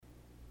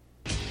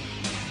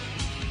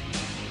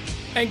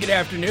And good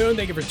afternoon.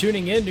 Thank you for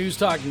tuning in. News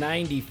Talk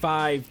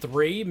 95.3,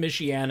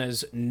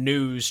 Michiana's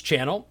news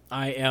channel.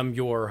 I am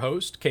your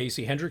host,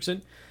 Casey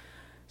Hendrickson.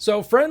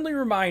 So, friendly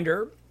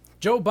reminder,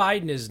 Joe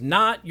Biden is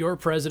not your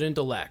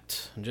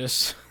president-elect.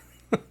 Just,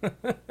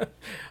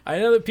 I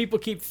know that people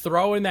keep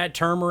throwing that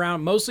term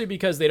around, mostly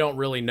because they don't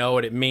really know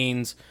what it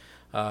means.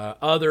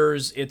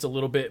 Others, it's a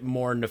little bit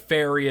more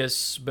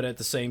nefarious, but at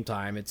the same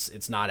time,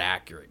 it's not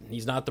accurate.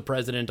 He's not the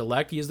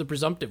president-elect. He is the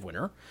presumptive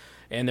winner.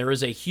 And there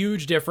is a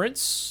huge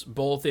difference,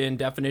 both in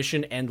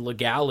definition and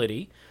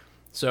legality.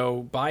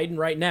 So Biden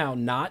right now,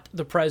 not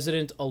the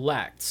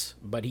president-elect,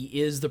 but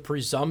he is the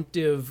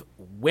presumptive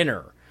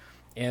winner.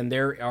 And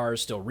there are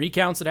still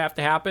recounts that have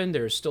to happen.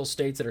 There's still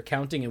states that are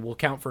counting and will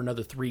count for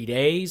another 3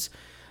 days.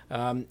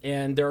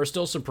 And there are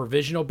still some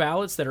provisional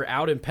ballots that are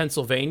out in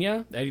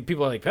Pennsylvania.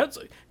 People are like,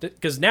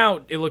 because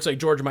now it looks like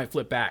Georgia might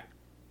flip back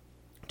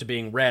to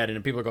being red.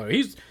 And people are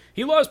going,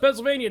 he lost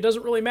Pennsylvania. It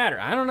doesn't really matter.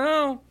 I don't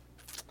know.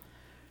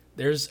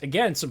 There's,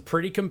 again, some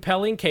pretty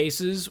compelling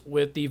cases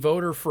with the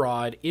voter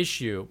fraud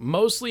issue,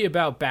 mostly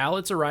about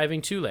ballots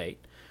arriving too late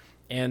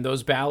and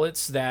those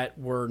ballots that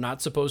were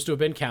not supposed to have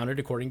been counted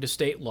according to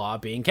state law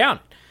being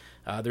counted.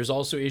 There's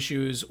also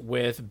issues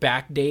with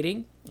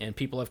backdating, and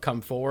people have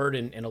come forward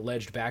and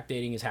alleged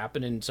backdating has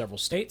happened in several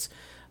states.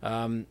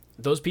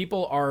 Those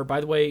people are,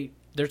 by the way,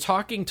 they're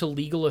talking to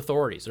legal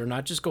authorities. They're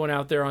not just going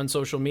out there on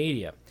social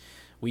media.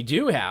 We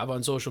do have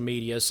on social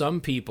media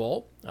some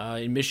people,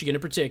 in Michigan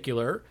in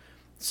particular,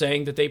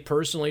 saying that they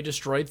personally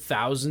destroyed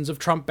thousands of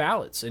Trump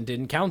ballots and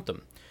didn't count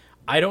them.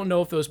 I don't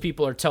know if those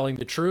people are telling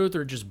the truth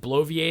or just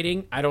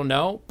bloviating. I don't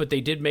know, but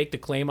they did make the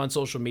claim on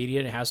social media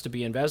and it has to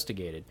be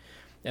investigated.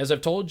 As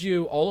I've told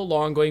you all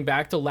along, going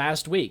back to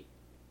last week,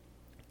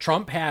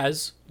 Trump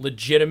has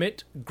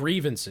legitimate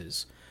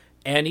grievances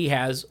and he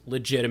has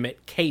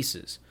legitimate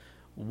cases.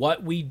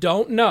 What we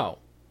don't know,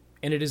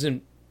 and it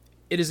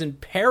is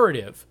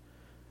imperative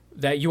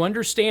that you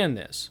understand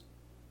this,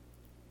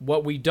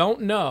 what we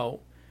don't know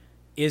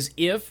is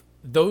if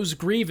those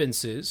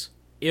grievances,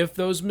 if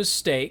those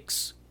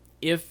mistakes,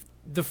 if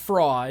the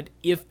fraud,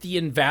 if the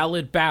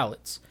invalid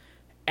ballots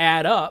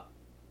add up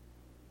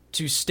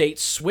to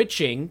states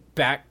switching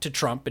back to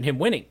Trump and him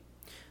winning.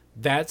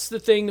 That's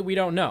the thing that we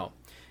don't know.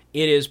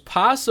 It is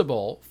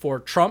possible for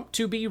Trump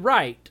to be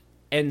right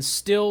and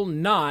still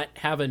not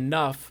have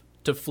enough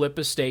to flip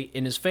a state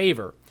in his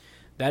favor.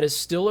 That is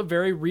still a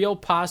very real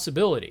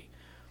possibility.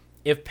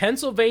 If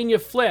Pennsylvania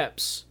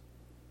flips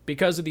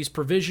because of these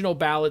provisional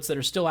ballots that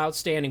are still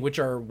outstanding, which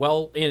are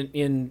well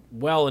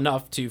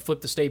enough to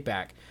flip the state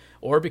back,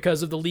 or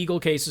because of the legal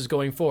cases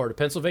going forward, if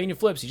Pennsylvania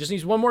flips, he just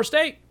needs one more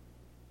state.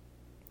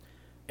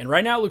 And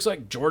right now it looks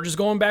like Georgia's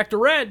going back to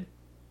red.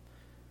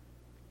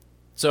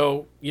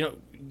 So, you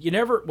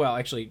never, well,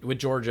 actually with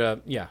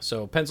Georgia, yeah,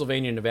 so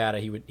Pennsylvania and Nevada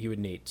he would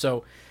need.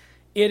 So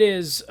it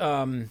is,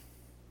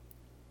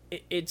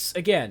 it's,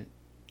 again,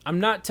 I'm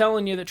not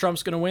telling you that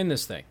Trump's going to win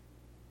this thing.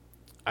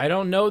 I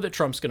don't know that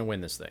Trump's going to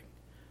win this thing.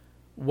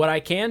 What I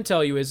can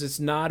tell you is it's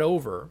not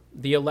over.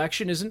 The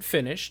election isn't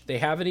finished. They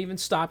haven't even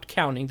stopped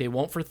counting. They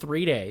won't for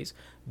 3 days.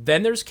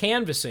 Then there's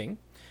canvassing.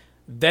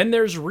 Then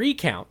there's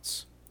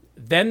recounts.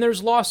 Then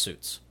there's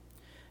lawsuits.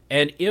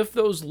 And if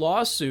those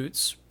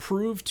lawsuits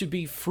prove to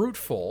be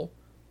fruitful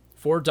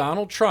for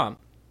Donald Trump,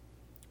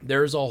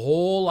 there's a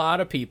whole lot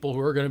of people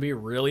who are going to be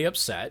really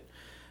upset.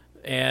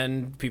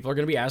 And people are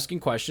going to be asking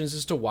questions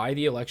as to why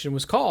the election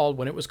was called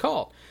when it was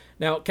called.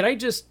 Now,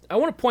 I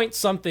want to point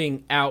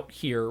something out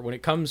here when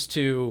it comes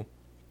to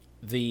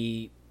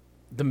the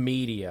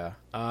media.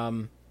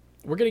 We're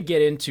going to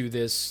get into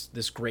this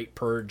great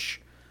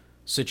purge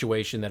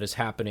situation that is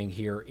happening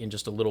here in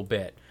just a little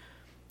bit.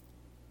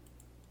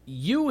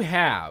 You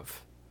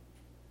have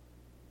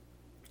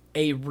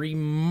a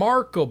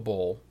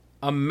remarkable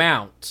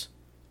amount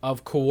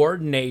of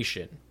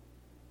coordination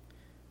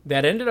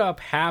that ended up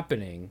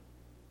happening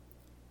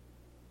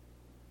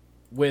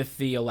with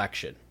the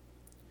election.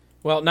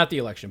 Well, not the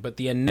election, but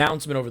the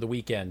announcement over the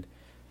weekend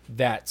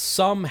that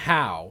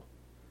somehow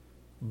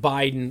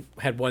Biden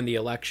had won the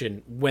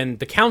election when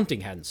the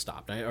counting hadn't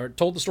stopped. I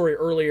told the story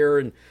earlier,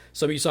 and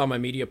some of you saw my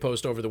media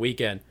post over the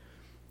weekend.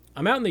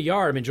 I'm out in the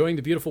yard. I'm enjoying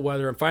the beautiful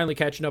weather. I'm finally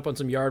catching up on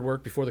some yard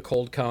work before the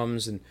cold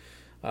comes, and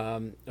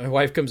my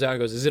wife comes out and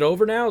goes, "Is it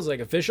over now? Is it like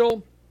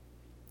official?"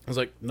 I was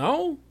like,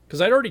 "No,"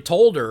 because I'd already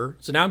told her.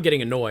 So now I'm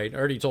getting annoyed. I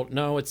already told,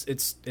 no,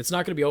 it's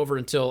not going to be over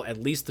until at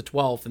least the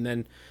 12th, and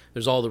then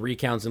there's all the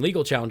recounts and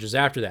legal challenges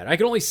after that. I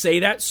can only say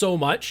that so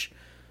much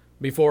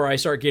before I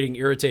start getting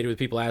irritated with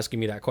people asking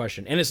me that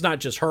question. And it's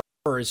not just her.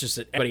 It's just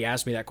that everybody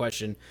asks me that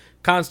question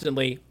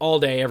constantly, all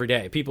day, every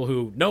day. People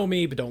who know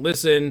me but don't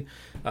listen,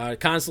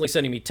 constantly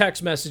sending me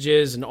text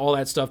messages and all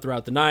that stuff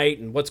throughout the night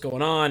and what's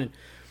going on.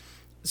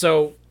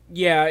 So,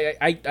 yeah,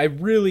 I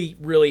really,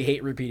 really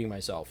hate repeating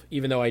myself,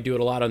 even though I do it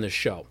a lot on this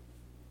show.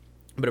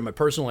 But in my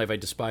personal life, I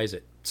despise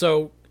it.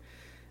 So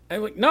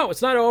I'm like, no,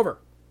 it's not over.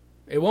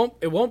 It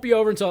won't be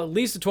over until at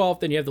least the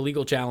 12th. Then you have the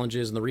legal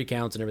challenges and the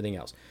recounts and everything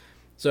else.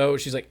 So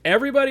she's like,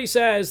 everybody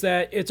says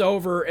that it's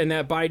over and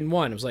that Biden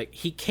won. I was like,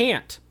 he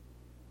can't.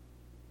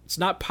 It's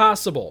not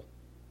possible.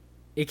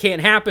 It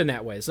can't happen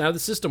that way. It's not how the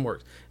system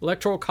works.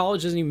 Electoral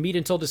college doesn't even meet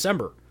until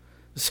December.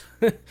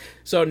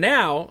 So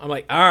now I'm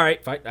like, all right,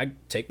 if I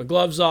take my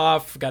gloves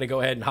off, got to go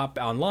ahead and hop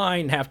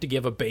online, have to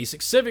give a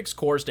basic civics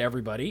course to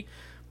everybody.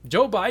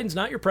 Joe Biden's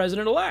not your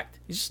president-elect.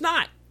 He's just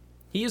not.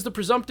 He is the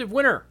presumptive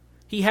winner.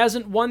 He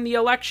hasn't won the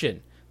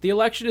election. The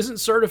election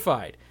isn't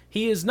certified.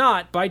 He is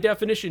not, by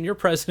definition, your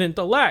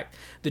president-elect.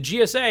 The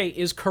GSA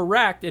is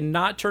correct in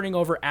not turning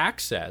over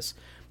access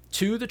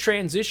to the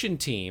transition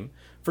team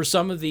for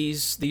some of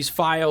these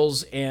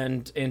files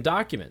and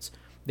documents.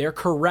 They're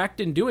correct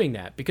in doing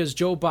that because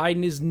Joe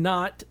Biden is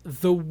not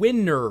the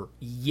winner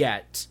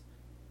yet.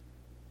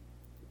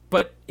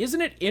 But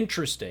isn't it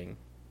interesting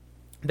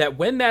that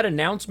when that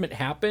announcement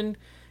happened,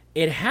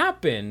 it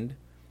happened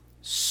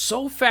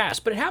so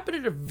fast, but it happened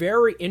at a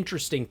very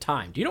interesting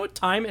time. Do you know what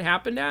time it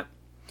happened at?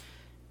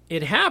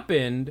 It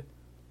happened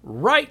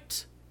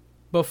right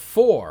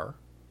before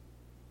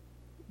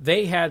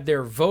they had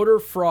their voter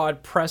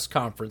fraud press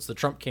conference the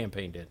Trump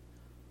campaign did.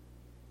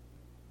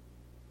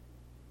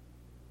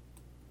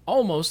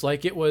 Almost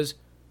like it was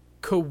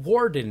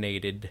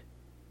coordinated.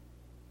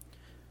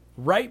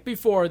 Right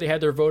before they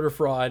had their voter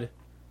fraud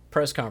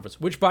press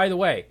conference, which, by the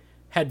way,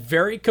 had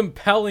very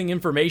compelling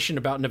information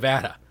about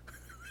Nevada.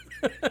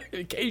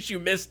 In case you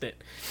missed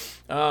it.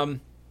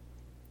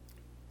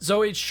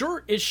 So it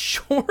sure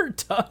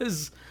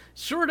does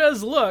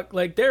look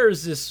like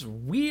there's this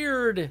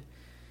weird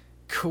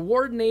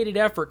coordinated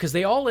effort because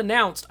they all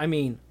announced,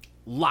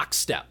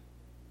 lockstep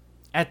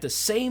at the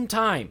same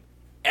time.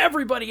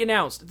 Everybody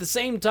announced at the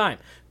same time.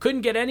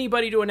 Couldn't get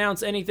anybody to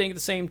announce anything at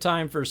the same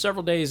time for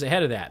several days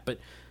ahead of that.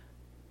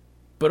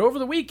 But over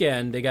the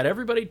weekend, they got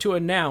everybody to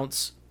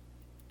announce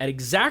at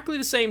exactly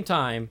the same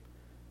time,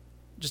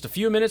 just a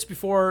few minutes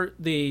before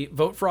the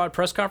vote fraud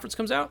press conference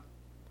comes out.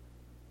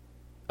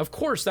 Of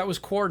course, that was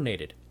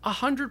coordinated.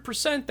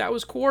 100% that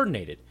was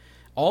coordinated.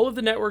 All of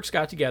the networks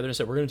got together and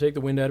said, we're going to take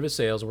the wind out of his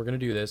sails and we're going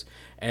to do this.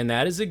 And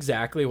that is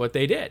exactly what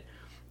they did.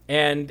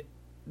 And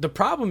the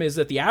problem is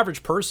that the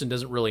average person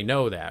doesn't really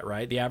know that,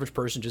 right? The average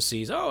person just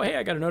sees, oh, hey,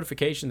 I got a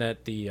notification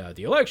that the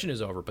election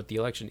is over, but the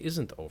election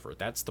isn't over.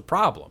 That's the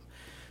problem.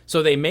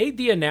 So they made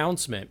the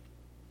announcement,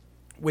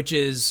 which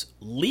is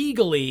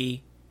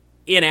legally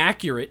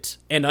inaccurate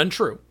and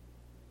untrue,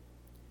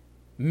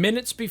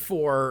 minutes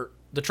before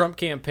the Trump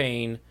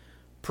campaign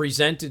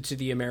presented to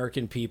the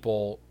American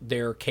people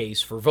their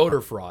case for voter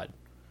fraud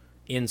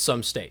in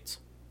some states.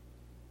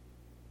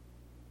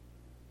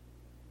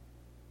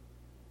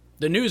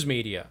 The news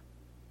media,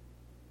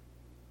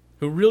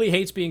 who really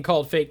hates being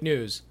called fake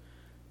news,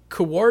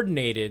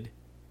 coordinated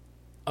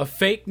a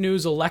fake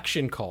news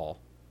election call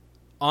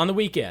on the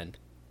weekend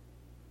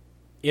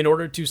in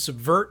order to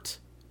subvert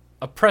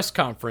a press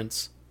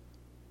conference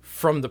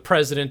from the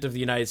President of the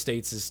United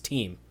States'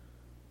 team.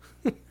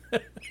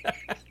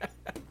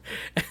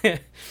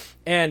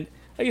 And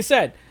like I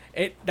said,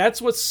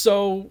 that's what's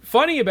so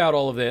funny about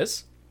all of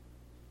this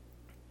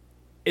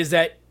is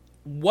that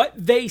what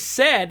they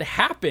said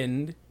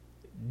happened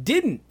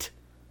didn't.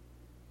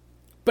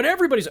 But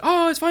everybody's,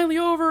 oh, it's finally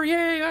over.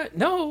 Yay.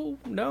 No,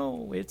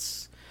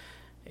 it's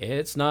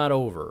not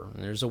over.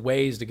 There's a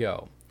ways to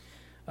go.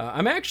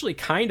 I'm actually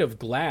kind of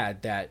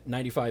glad that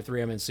 95.3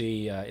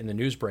 MNC in the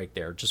news break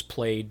there just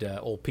played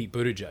old Pete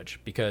Buttigieg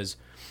because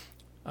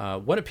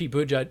one of Pete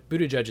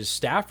Buttigieg's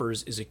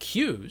staffers is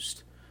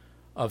accused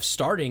of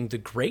starting the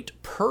Great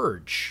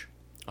Purge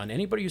on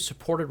anybody who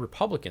supported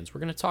Republicans. We're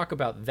going to talk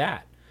about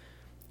that.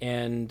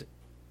 And,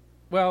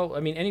 well,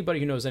 anybody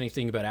who knows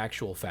anything about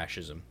actual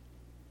fascism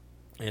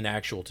and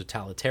actual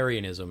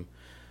totalitarianism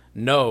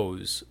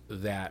knows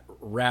that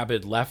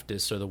rabid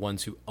leftists are the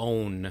ones who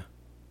own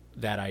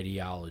that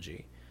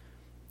ideology.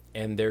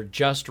 And they're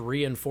just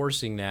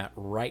reinforcing that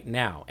right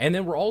now. And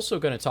then we're also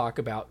going to talk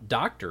about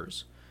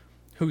doctors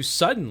who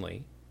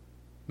suddenly,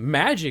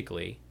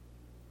 magically,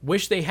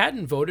 wish they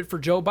hadn't voted for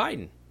Joe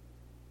Biden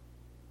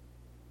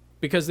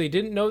because they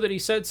didn't know that he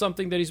said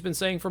something that he's been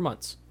saying for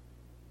months.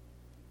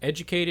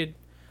 Educated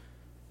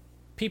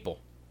people,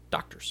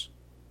 doctors.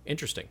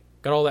 Interesting.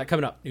 Got all that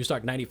coming up. News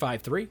Talk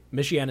 95.3,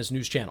 Michiana's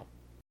news channel.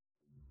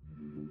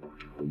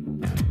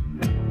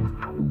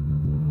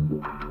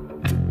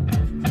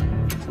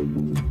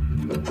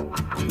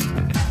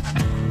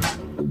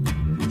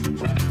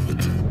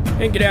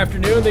 And good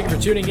afternoon. Thank you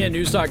for tuning in.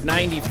 News Talk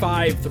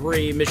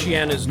 95.3,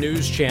 Michiana's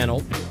news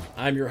channel.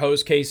 I'm your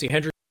host, Casey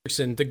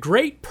Hendrickson. The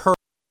Great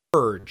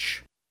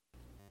Purge,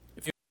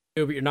 if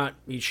you're not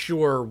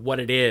sure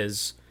what it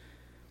is,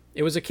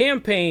 it was a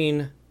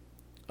campaign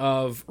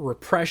of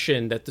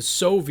repression that the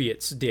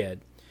Soviets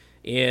did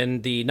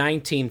in the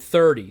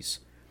 1930s.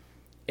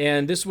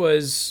 And this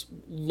was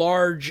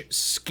large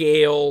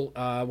scale.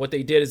 What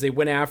they did is they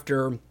went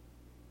after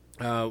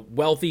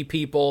wealthy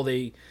people.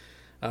 They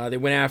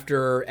went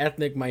after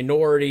ethnic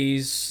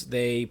minorities.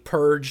 They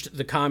purged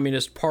the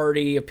Communist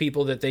Party of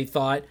people that they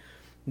thought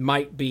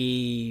might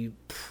be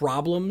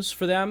problems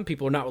for them.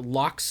 People are not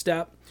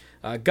lockstep.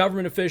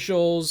 Government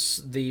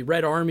officials, the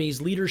Red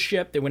Army's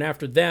leadership, they went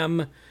after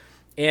them.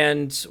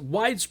 and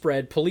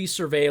widespread police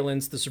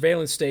surveillance, the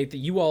surveillance state that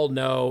you all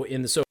know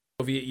in the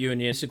Soviet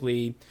Union,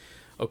 basically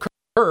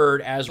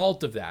occurred as a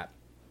result of that.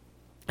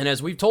 And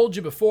as we've told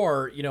you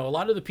before, a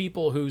lot of the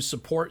people who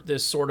support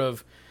this sort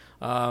of,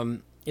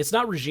 it's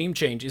not regime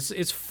change,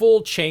 it's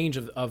full change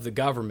of the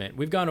government.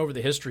 We've gone over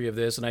the history of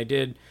this, and I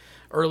did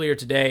earlier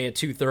today at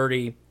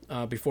 2:30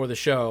 before the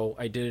show.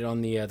 I did it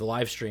on the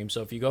live stream.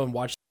 So if you go and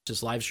watch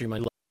this live stream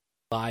on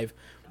live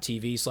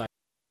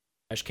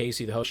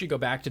TV/Casey the host, you go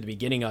back to the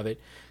beginning of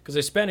it, because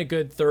I spent a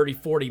good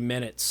 30-40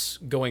 minutes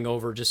going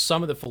over just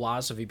some of the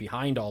philosophy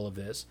behind all of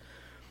this.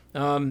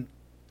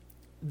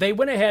 They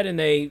went ahead and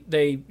they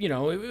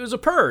it was a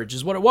purge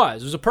is what it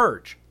was. It was a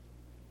purge.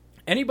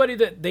 Anybody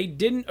that they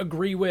didn't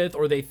agree with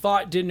or they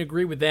thought didn't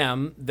agree with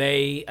them,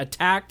 they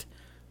attacked,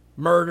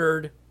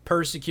 murdered,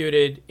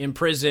 persecuted,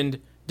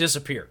 imprisoned,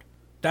 disappeared.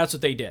 That's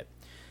what they did.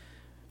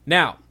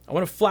 Now, I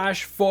want to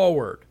flash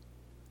forward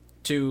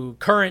to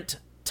current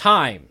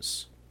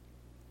times.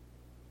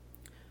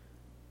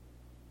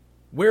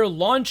 We're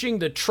launching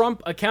the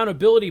Trump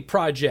Accountability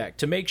Project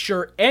to make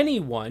sure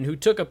anyone who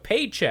took a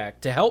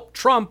paycheck to help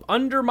Trump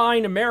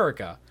undermine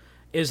America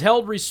is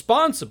held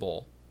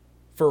responsible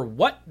for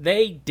what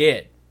they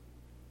did.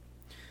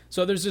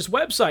 So there's this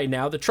website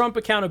now, the Trump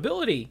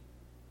Accountability,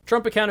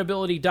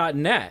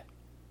 TrumpAccountability.net.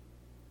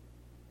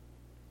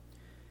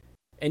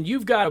 And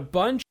you've got a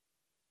bunch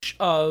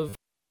of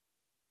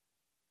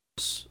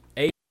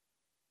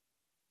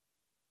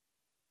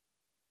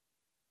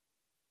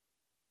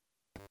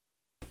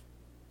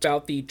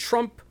about the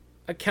Trump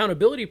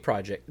Accountability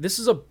Project. This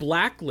is a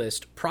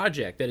blacklist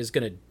project that is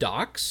going to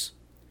dox,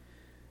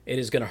 it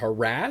is going to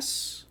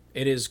harass,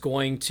 it is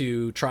going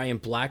to try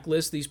and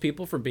blacklist these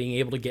people from being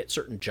able to get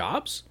certain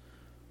jobs,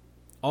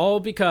 all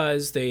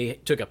because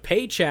they took a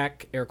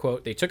paycheck, air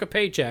quote, they took a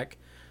paycheck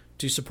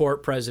to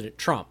support President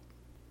Trump.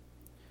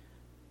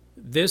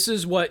 This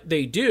is what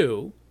they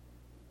do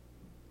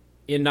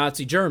in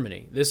Nazi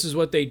Germany. This is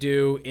what they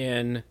do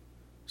in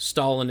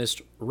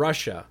Stalinist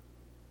Russia.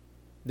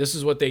 This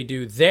is what they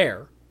do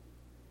there.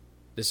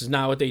 This is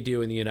not what they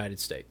do in the United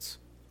States.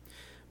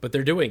 But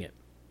they're doing it.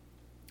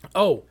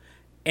 Oh,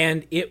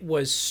 and it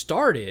was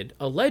started,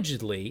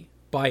 allegedly,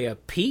 by a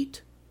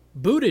Pete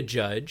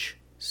Buttigieg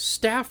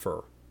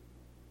staffer.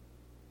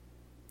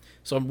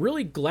 So I'm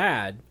really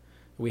glad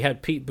we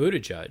had Pete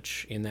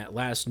Buttigieg in that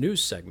last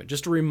news segment,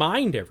 just to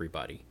remind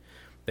everybody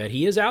that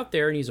he is out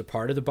there and he's a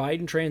part of the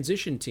Biden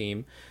transition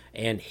team,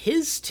 and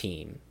his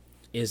team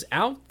is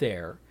out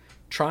there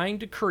trying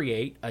to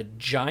create a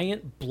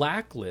giant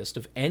blacklist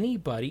of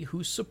anybody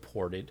who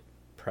supported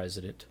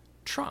President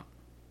Trump.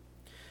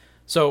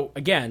 So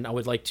again, I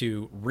would like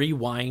to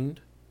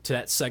rewind to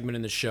that segment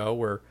in the show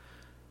where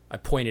I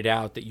pointed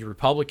out that you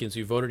Republicans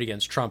who voted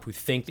against Trump, who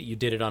think that you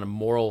did it on a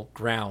moral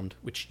ground,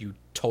 which you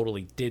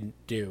totally didn't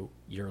do,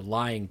 you're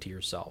lying to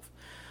yourself.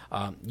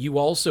 You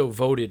also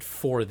voted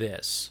for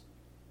this.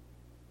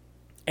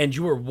 And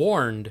you were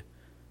warned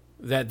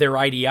that their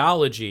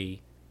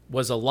ideology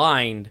was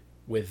aligned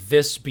with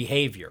this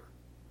behavior.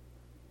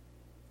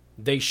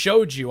 They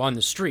showed you on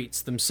the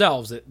streets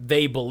themselves that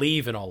they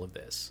believe in all of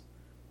this.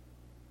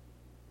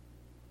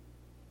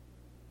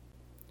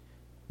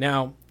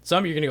 Now, some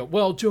of you are going to go,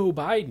 well, Joe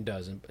Biden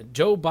doesn't. But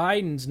Joe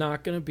Biden's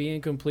not going to be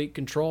in complete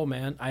control,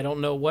 man. I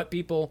don't know what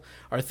people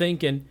are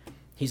thinking.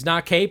 He's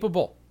not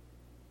capable.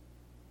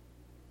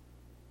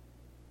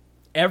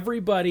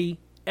 Everybody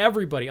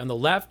on the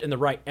left and the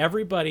right,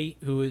 everybody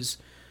who has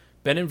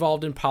been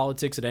involved in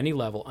politics at any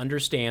level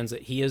understands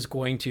that he is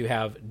going to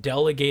have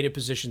delegated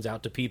positions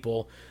out to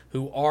people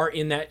who are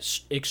in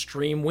that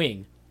extreme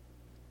wing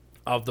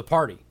of the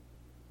party.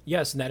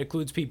 Yes, and that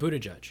includes Pete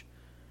Buttigieg.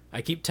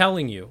 I keep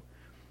telling you,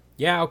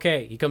 yeah,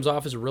 okay, he comes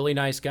off as a really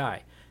nice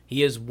guy.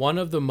 He is one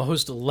of the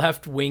most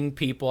left-wing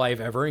people I've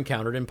ever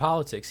encountered in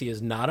politics. He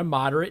is not a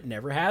moderate,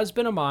 never has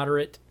been a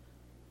moderate.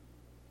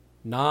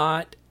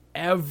 Not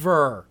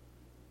ever.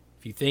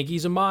 If you think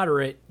he's a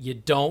moderate, you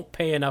don't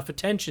pay enough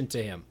attention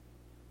to him.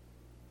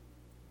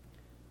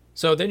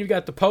 So then you've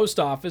got the post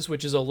office,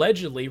 which is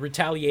allegedly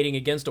retaliating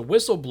against a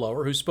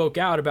whistleblower who spoke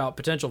out about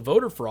potential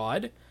voter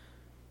fraud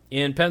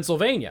in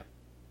Pennsylvania.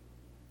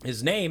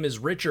 His name is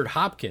Richard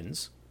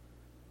Hopkins.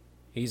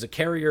 He's a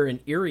carrier in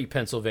Erie,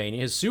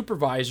 Pennsylvania. His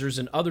supervisors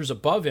and others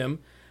above him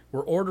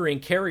were ordering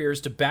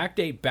carriers to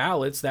backdate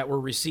ballots that were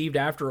received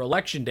after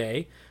Election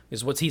Day,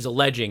 is what he's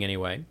alleging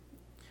anyway.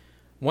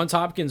 Once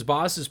Hopkins'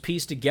 bosses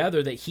pieced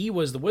together that he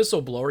was the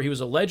whistleblower, he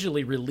was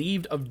allegedly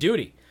relieved of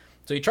duty.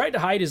 So he tried to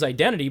hide his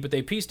identity, but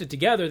they pieced it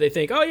together. They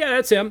think, oh yeah,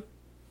 that's him.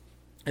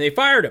 And they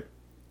fired him.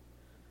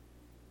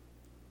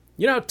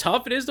 You know how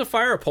tough it is to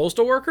fire a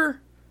postal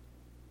worker?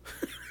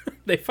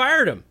 They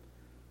fired him.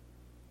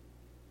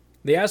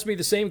 They asked me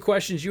the same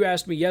questions you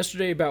asked me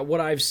yesterday about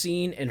what I've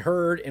seen and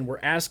heard, and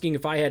were asking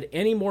if I had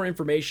any more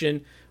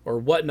information or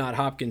whatnot,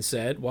 Hopkins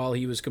said, while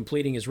he was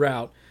completing his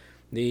route.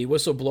 The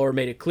whistleblower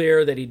made it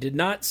clear that he did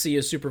not see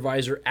a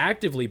supervisor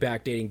actively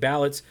backdating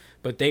ballots,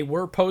 but they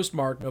were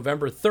postmarked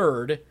November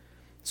 3rd.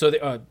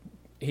 So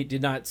he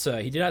did not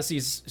see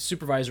his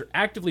supervisor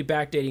actively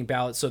backdating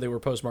ballots so they were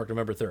postmarked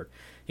November 3rd.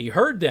 He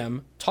heard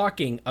them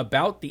talking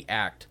about the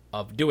act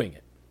of doing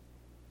it.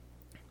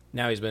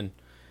 Now he's been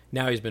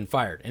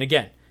fired. And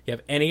again, you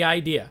have any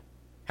idea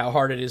how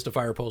hard it is to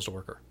fire a postal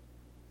worker?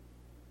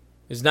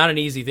 It's not an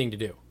easy thing to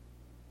do.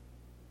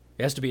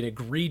 It has to be an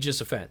egregious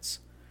offense.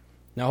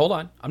 Now hold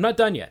on, I'm not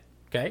done yet.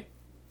 Okay,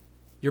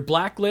 your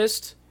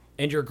blacklist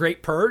and your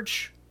great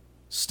purge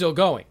still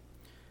going.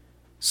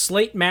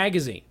 Slate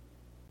magazine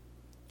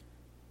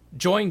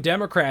joined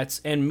Democrats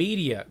and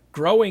media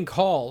growing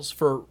calls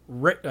for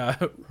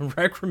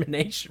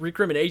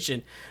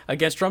recrimination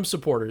against Trump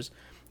supporters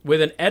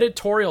with an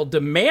editorial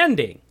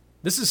demanding,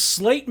 this is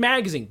Slate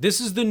magazine,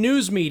 this is the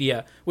news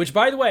media, which,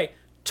 by the way,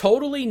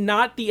 totally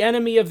not the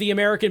enemy of the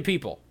American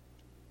people,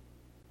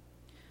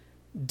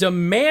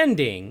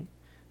 demanding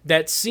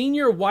that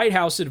senior White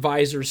House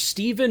advisor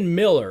Stephen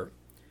Miller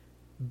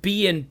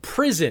be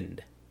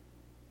imprisoned.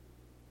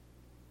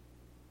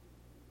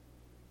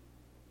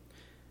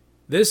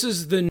 This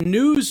is the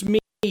news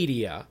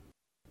media,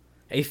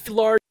 a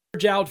large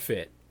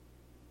outfit,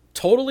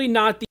 totally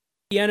not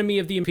the enemy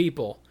of the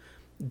people,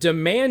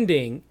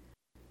 demanding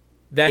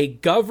that a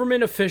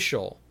government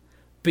official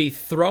be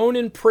thrown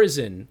in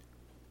prison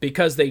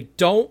because they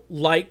don't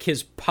like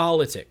his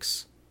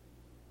politics.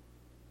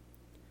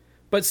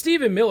 But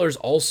Stephen Miller's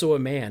also a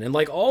man, and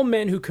like all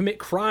men who commit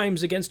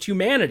crimes against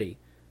humanity,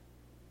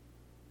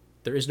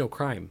 there is no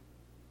crime.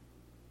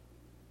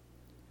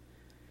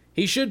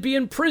 He should be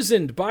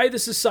imprisoned by the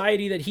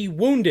society that he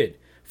wounded,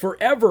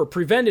 forever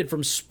prevented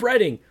from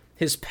spreading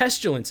his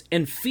pestilence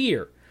and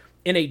fear.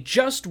 In a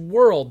just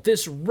world,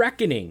 this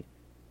reckoning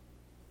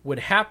would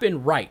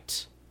happen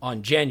right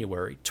on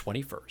January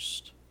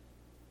 21st.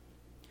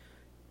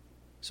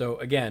 So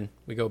again,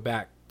 we go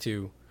back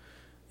to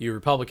you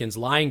Republicans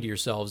lying to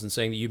yourselves and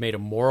saying that you made a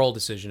moral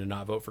decision to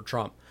not vote for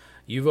Trump.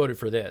 You voted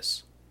for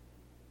this.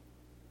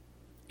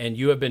 And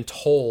you have been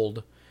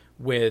told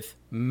with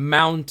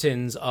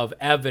mountains of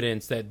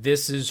evidence that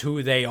this is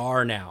who they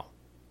are now.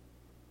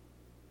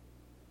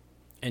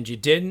 And you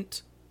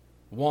didn't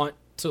want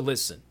to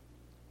listen.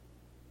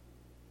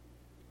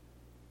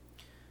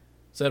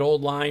 It's that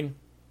old line.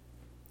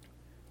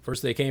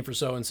 First they came for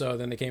so-and-so,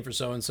 then they came for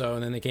so-and-so,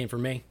 and then they came for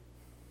me.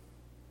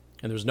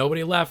 And there's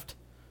nobody left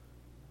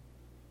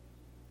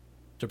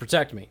to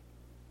protect me.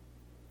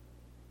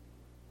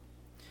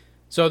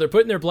 So they're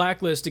putting their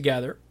blacklist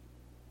together.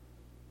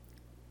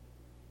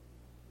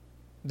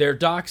 They're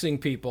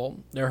doxing people.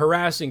 They're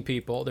harassing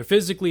people. They're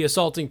physically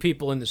assaulting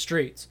people in the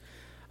streets.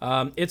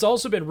 It's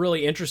also been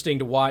really interesting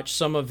to watch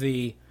some of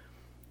the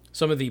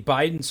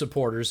Biden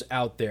supporters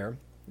out there.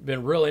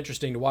 Been real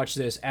interesting to watch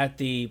this at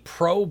the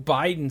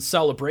pro-Biden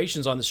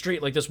celebrations on the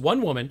street. Like this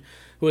one woman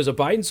who is a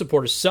Biden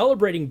supporter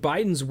celebrating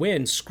Biden's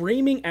win,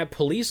 screaming at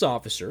police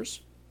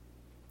officers.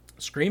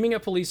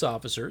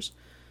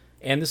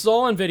 And this is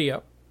all on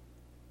video.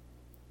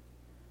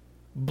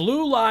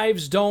 Blue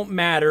lives don't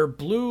matter.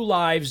 Blue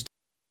lives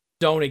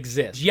don't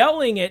exist.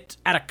 Yelling it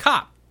at a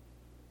cop.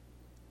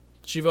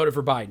 She voted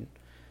for Biden.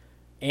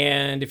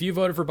 And if you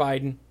voted for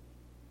Biden,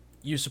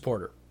 you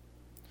support her.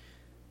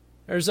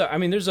 There's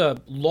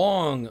a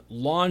long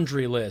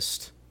laundry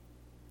list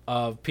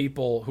of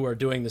people who are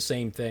doing the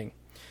same thing.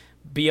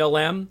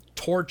 BLM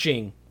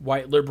torching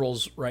white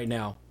liberals right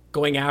now,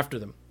 going after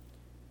them.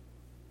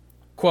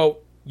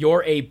 Quote,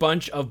 "You're a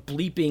bunch of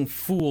bleeping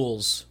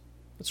fools."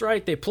 That's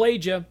right, they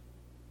played you.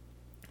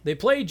 They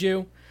played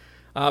you.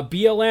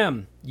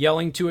 BLM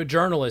yelling to a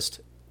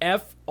journalist,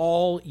 "F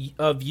all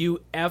of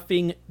you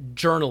effing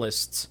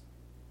journalists."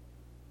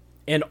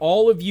 And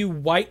all of you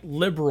white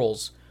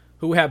liberals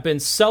who have been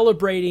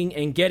celebrating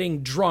and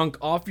getting drunk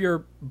off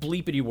your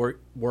bleepity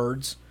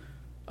words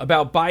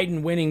about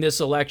Biden winning this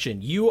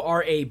election. You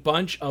are a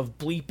bunch of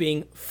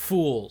bleeping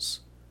fools.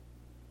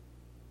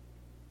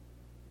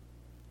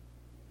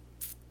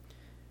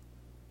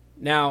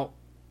 Now,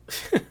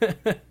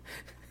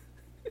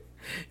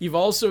 you've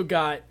also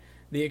got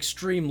the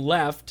extreme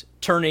left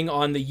turning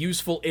on the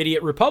useful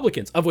idiot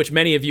Republicans, of which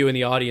many of you in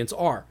the audience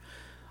are.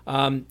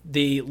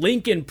 The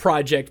Lincoln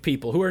Project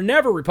people, who are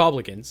never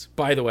Republicans,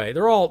 by the way,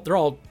 they're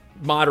all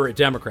moderate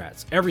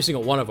Democrats, every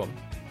single one of them.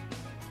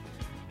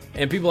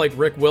 And people like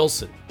Rick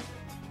Wilson,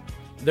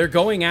 they're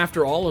going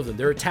after all of them.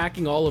 They're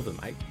attacking all of them.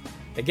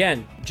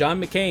 Again, John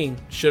McCain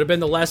should have been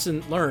the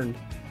lesson learned.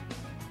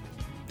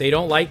 They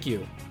don't like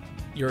you.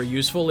 You're a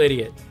useful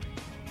idiot.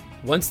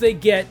 Once they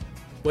get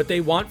what they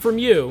want from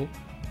you,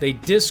 they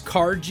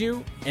discard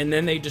you and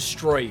then they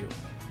destroy you.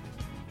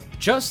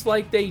 Just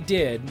like they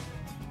did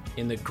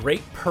in the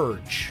Great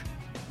Purge.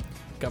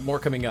 Got more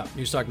coming up.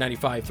 News Talk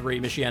 95.3,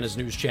 Michiana's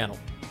news channel.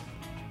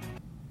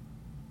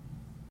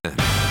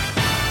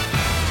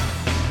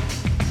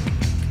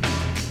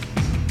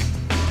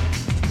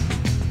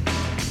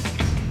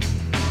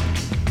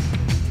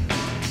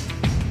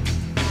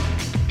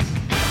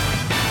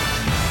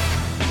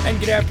 And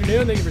good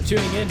afternoon. Thank you for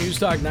tuning in. News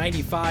Talk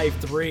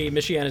 95.3,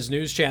 Michiana's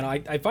news channel.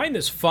 I find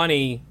this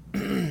funny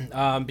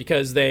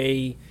because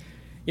they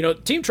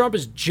Team Trump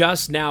is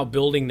just now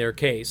building their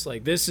case.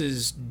 Like, this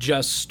is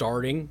just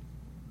starting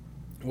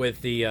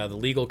with the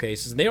legal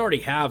cases, and they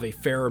already have a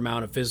fair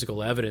amount of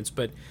physical evidence.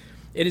 But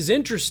it is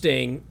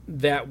interesting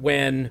that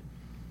when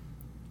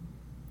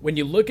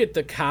you look at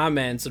the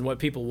comments and what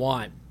people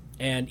want,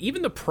 and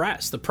even the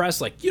press,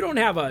 like, you don't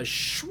have a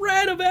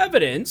shred of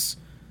evidence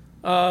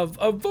of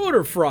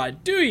voter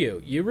fraud, do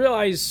you? You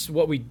realize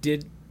what we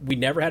did? We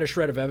never had a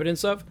shred of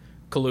evidence of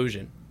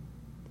collusion.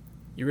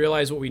 You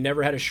realize what we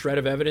never had a shred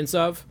of evidence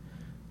of?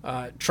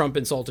 Trump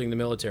insulting the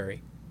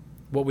military.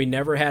 What we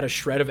never had a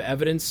shred of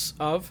evidence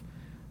of?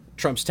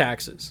 Trump's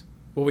taxes.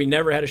 What we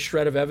never had a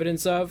shred of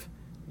evidence of?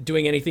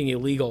 Doing anything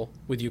illegal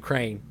with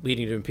Ukraine,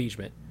 leading to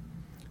impeachment.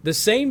 The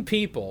same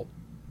people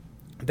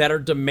that are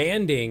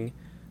demanding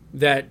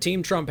that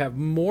Team Trump have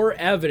more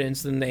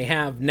evidence than they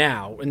have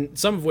now, and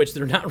some of which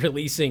they're not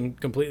releasing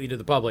completely to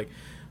the public,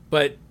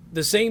 but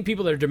the same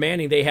people that are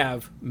demanding they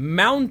have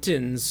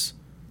mountains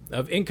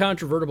of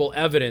incontrovertible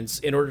evidence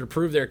in order to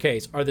prove their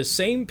case are the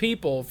same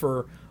people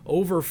for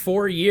over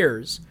 4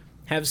 years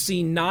have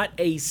seen not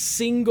a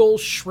single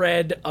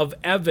shred of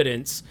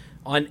evidence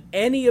on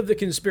any of the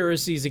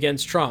conspiracies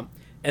against Trump,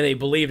 and they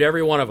believed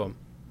every one of them,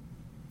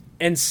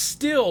 and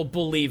still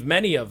believe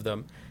many of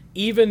them,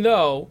 even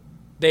though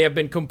they have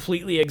been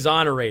completely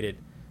exonerated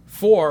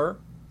for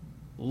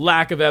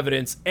lack of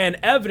evidence, and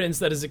evidence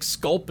that is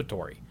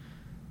exculpatory.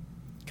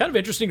 Kind of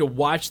interesting to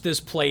watch this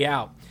play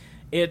out.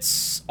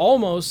 It's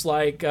almost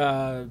like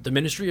the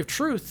Ministry of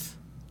Truth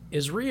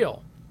is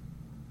real,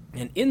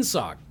 and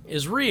INSOC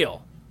is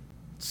real.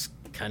 It's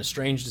kind of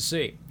strange to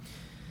see.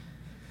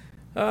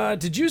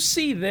 Did you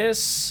see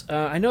this?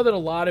 I know that a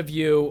lot of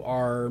you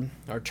are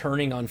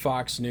turning on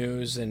Fox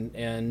News,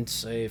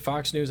 and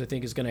Fox News, I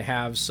think, is going to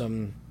have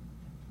some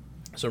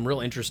real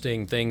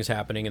interesting things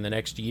happening in the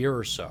next year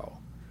or so.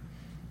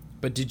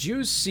 But did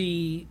you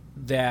see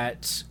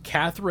that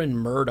Catherine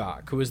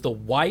Murdoch, who is the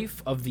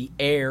wife of the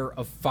heir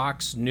of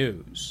Fox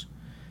News,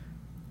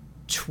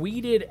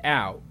 tweeted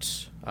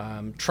out,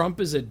 Trump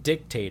is a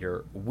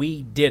dictator,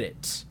 we did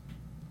it,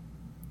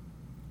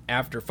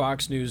 after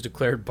Fox News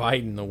declared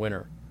Biden the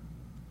winner?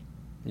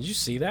 Did you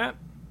see that?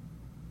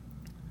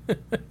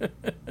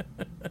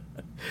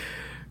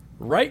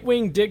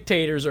 Right-wing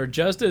dictators are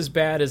just as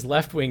bad as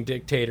left-wing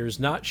dictators.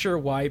 Not sure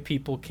why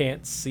people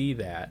can't see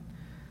that.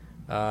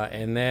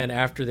 And then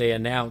after they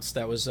announced,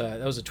 that was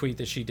a tweet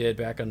that she did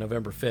back on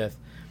November 5th.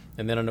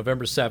 And then on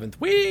November 7th,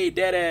 we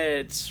did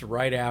it!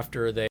 Right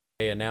after they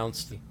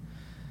announced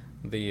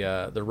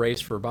the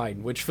race for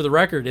Biden, which for the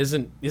record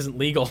isn't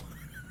legal.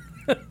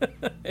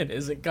 It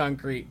isn't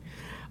concrete.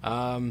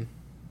 Look,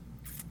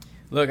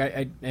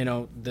 I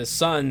the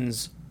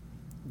sons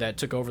that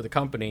took over the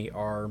company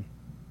are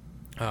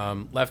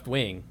left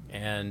wing,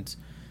 and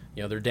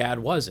their dad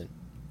wasn't,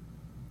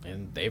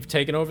 and they've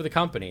taken over the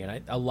company.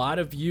 And a lot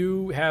of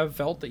you have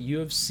felt that you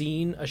have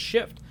seen a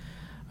shift.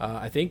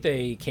 I think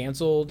they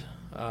canceled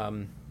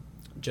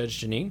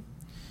Judge Jeanine,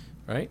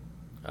 right?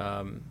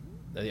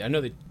 I know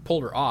they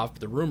pulled her off,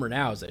 but the rumor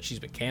now is that she's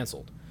been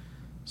canceled.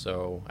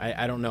 So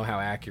I don't know how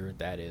accurate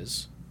that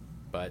is,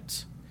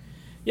 but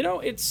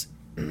it's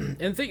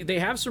and they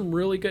have some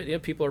really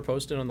good. People are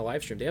posting on the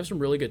live stream. They have some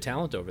really good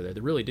talent over there. They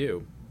really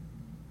do.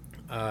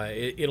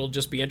 It'll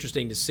just be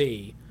interesting to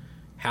see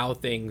how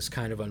things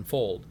kind of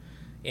unfold.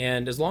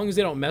 And as long as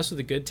they don't mess with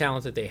the good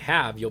talent that they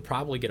have, you'll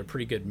probably get a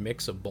pretty good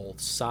mix of both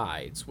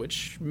sides,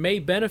 which may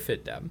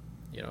benefit them.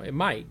 It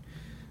might,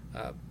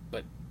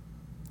 but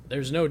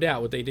there's no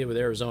doubt what they did with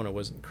Arizona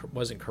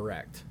wasn't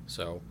correct.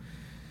 So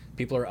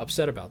people are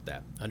upset about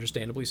that,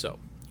 understandably so.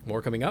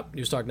 More coming up.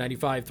 News Talk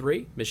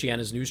 95.3,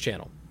 Michiana's news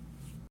channel.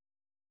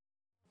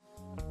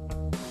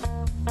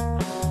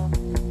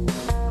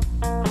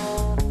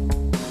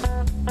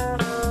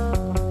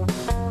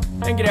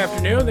 And good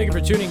afternoon. Thank you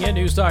for tuning in.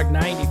 News Talk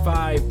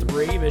 95.3,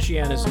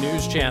 Michiana's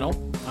news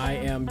channel. I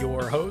am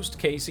your host,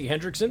 Casey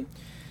Hendrickson.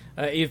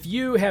 If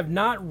you have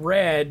not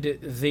read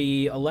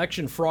the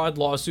election fraud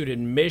lawsuit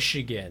in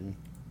Michigan,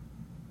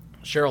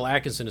 Cheryl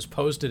Atkinson has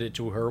posted it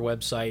to her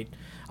website.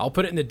 I'll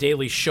put it in the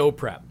Daily Show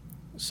Prep.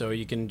 So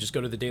you can just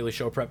go to the Daily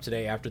Show Prep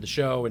today after the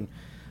show and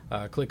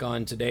click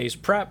on today's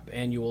prep,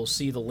 and you will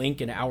see the link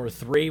in hour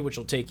 3, which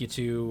will take you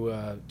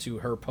to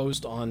her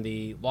post on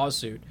the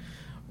lawsuit.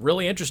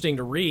 Really interesting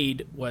to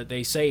read what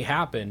they say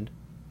happened,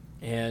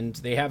 and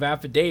they have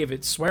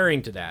affidavits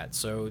swearing to that.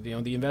 So the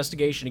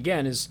investigation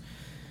again is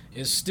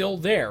still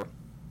there.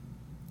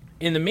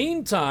 In the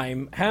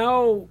meantime,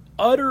 how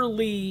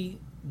utterly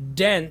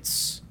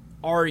dense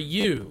are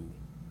you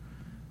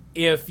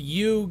if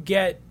you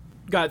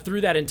got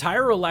through that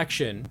entire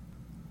election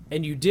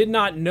and you did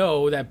not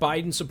know that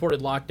Biden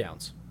supported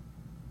lockdowns?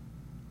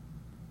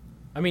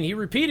 I mean, he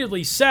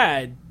repeatedly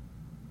said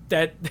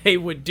that they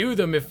would do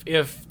them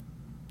if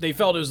they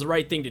felt it was the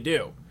right thing to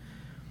do.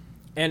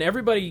 And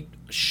everybody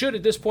should,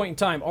 at this point in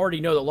time,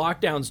 already know that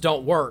lockdowns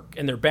don't work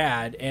and they're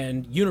bad.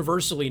 And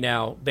universally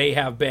now, they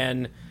have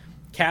been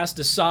cast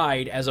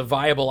aside as a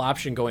viable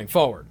option going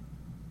forward.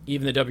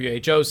 Even the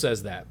WHO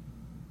says that.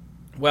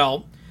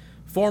 Well,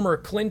 former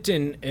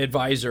Clinton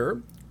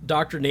advisor,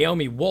 Dr.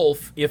 Naomi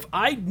Wolf, if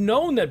I'd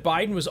known that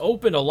Biden was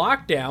open to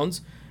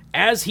lockdowns,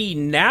 as he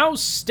now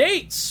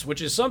states,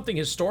 which is something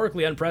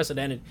historically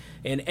unprecedented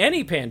in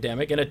any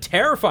pandemic and a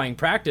terrifying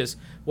practice,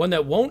 one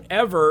that won't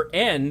ever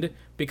end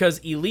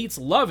because elites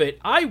love it,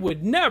 I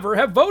would never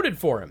have voted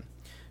for him.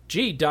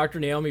 Gee,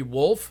 Dr. Naomi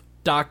Wolf,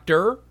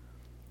 doctor,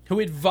 who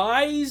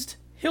advised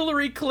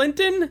Hillary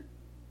Clinton?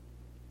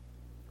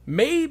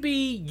 Maybe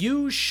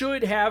you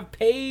should have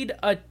paid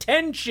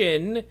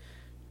attention.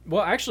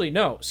 Well, actually,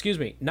 no, excuse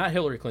me, not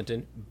Hillary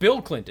Clinton,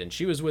 Bill Clinton.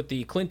 She was with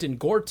the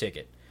Clinton-Gore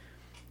ticket.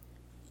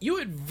 You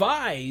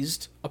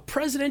advised a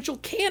presidential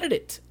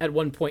candidate at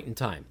one point in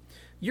time.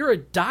 You're a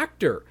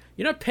doctor.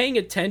 You're not paying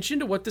attention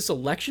to what this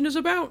election is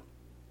about?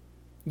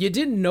 You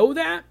didn't know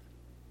that?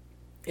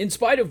 In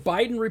spite of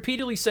Biden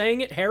repeatedly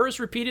saying it, Harris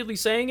repeatedly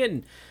saying it,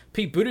 and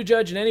Pete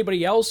Buttigieg and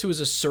anybody else who was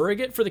a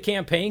surrogate for the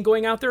campaign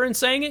going out there and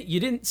saying it,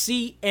 you didn't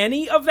see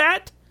any of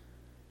that?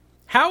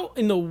 How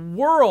in the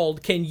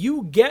world can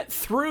you get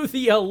through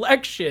the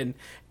election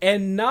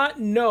and not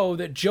know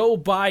that Joe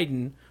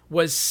Biden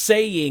was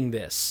saying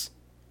this?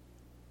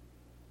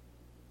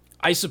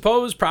 I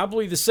suppose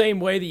probably the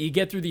same way that you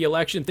get through the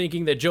election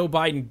thinking that Joe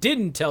Biden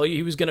didn't tell you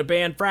he was going to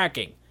ban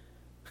fracking.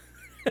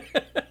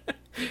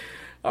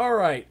 All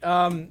right.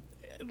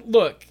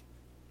 Look,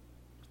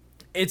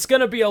 it's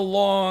going to be a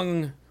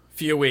long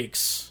few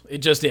weeks. It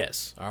just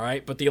is. All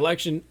right. But the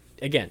election,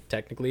 again,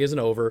 technically isn't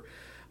over.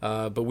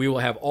 But we will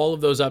have all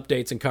of those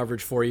updates and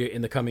coverage for you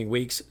in the coming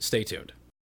weeks. Stay tuned.